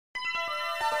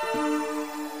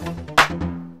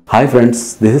Hi friends,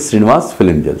 this is Srinivas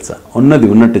film జల్సా. ఉన్నది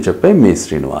ఉన్నట్టు చెప్పే మీ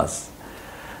శ్రీనివాస్.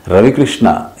 రవి కృష్ణ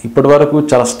ఇప్పటి వరకు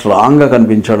చాలా స్ట్రాంగ్గా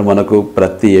కనిపించాడు మనకు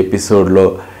ప్రతి ఎపిసోడ్లో.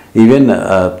 ఈవెన్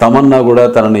తమన్నా కూడా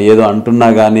తనని ఏదో అంటున్నా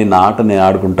కానీ నా ఆట నేను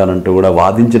ఆడుకుంటానంటూ కూడా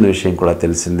వాదించిన విషయం కూడా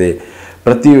తెలిసిందే.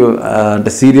 ప్రతి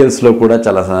అంటే సీరియల్స్లో కూడా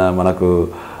చాలా మనకు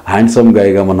హ్యాండ్సమ్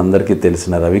గైగా మనందరికీ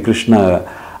తెలిసిన రవికృష్ణ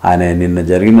ఆయన నిన్న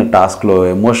జరిగిన టాస్క్లో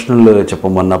ఎమోషనల్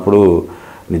చెప్పమన్నప్పుడు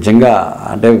నిజంగా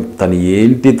అంటే తను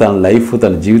ఏంటి, తన లైఫ్,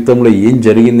 తన జీవితంలో ఏం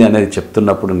జరిగింది అనేది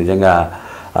చెప్తున్నప్పుడు నిజంగా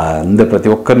ప్రతి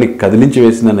ఒక్కరిని కదిలించి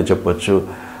వేసిందని చెప్పొచ్చు.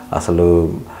 అసలు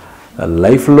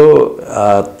లైఫ్లో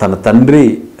తన తండ్రి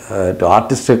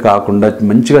ఆర్టిస్టే కాకుండా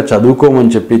మంచిగా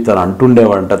చదువుకోమని చెప్పి తను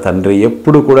అంటుండేవాడంట. తండ్రి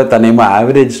ఎప్పుడు కూడా తనేమో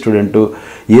యావరేజ్ స్టూడెంటు,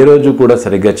 ఏ రోజు కూడా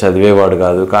సరిగ్గా చదివేవాడు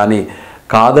కాదు. కానీ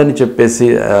కాదని చెప్పేసి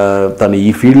తను ఈ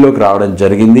ఫీల్డ్లోకి రావడం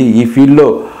జరిగింది. ఈ ఫీల్డ్లో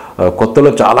కొత్తలో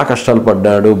చాలా కష్టాలు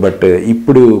పడ్డాడు. బట్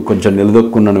ఇప్పుడు కొంచెం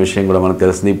నిలదొక్కున్న విషయం కూడా మనకు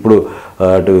తెలిసింది. ఇప్పుడు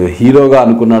అటు హీరోగా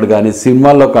అనుకున్నాడు కానీ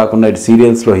సినిమాల్లో కాకుండా ఇటు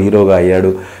సీరియల్స్లో హీరోగా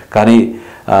అయ్యాడు. కానీ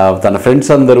తన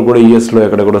ఫ్రెండ్స్ అందరూ కూడా యూఎస్లో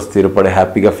ఎక్కడ కూడా స్థిరపడి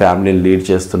హ్యాపీగా ఫ్యామిలీని లీడ్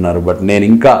చేస్తున్నారు. బట్ నేను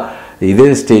ఇంకా ఇదే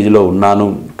స్టేజ్లో ఉన్నాను.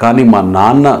 కానీ మా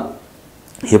నాన్న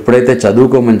ఎప్పుడైతే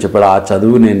చదువుకోమని చెప్పాడో ఆ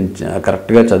చదువు నేను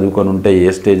కరెక్ట్గా చదువుకొని ఉంటే ఏ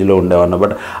స్టేజ్లో ఉండేవాడిని.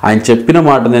 బట్ ఆయన చెప్పిన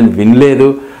మాట నేను వినలేదు.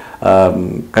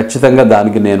 ఖచ్చితంగా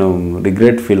దానికి నేను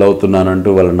రిగ్రెట్ ఫీల్ అవుతున్నానంటూ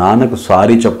వాళ్ళ నాన్నకు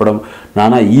సారీ చెప్పడం,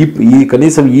 నాన్న ఈ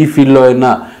కనీసం ఈ ఫీల్డ్లో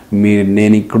అయినా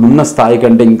నేను ఇక్కడున్న స్థాయి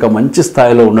కంటే ఇంకా మంచి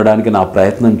స్థాయిలో ఉండడానికి నా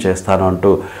ప్రయత్నం చేస్తాను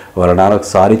అంటూ వాళ్ళ నాన్నకు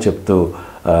సారీ చెప్తూ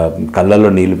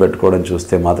కళ్ళల్లో నీళ్లు పెట్టుకోవడం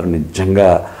చూస్తే మాత్రం నిజంగా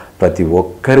ప్రతి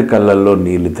ఒక్కరి కళ్ళల్లో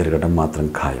నీళ్లు తిరగడం మాత్రం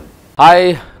ఖాయం. Hi,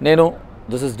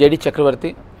 this is JD Chakravarthi.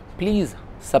 Please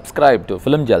subscribe to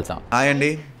film Jalsa. Hi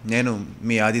అండి, నేను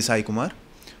మీ ఆది Sai Kumar.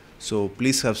 So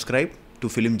please subscribe to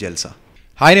film Jalsa.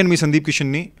 Hi, నేను మీ Sandeep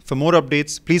కిషన్ని. For more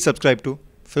updates please subscribe to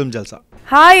film Jalsa.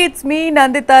 Hi, it's me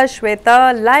Nandita Shweta.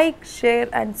 Like, share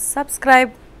and subscribe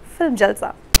Film Jalsa.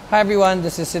 Hi everyone,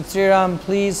 this is Sid Sriram.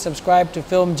 Please subscribe to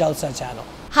Film Jalsa channel.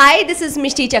 Hi, this is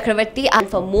Mishti Chakravarti, and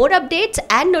for more updates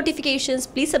and notifications,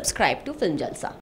 please subscribe to Film Jalsa.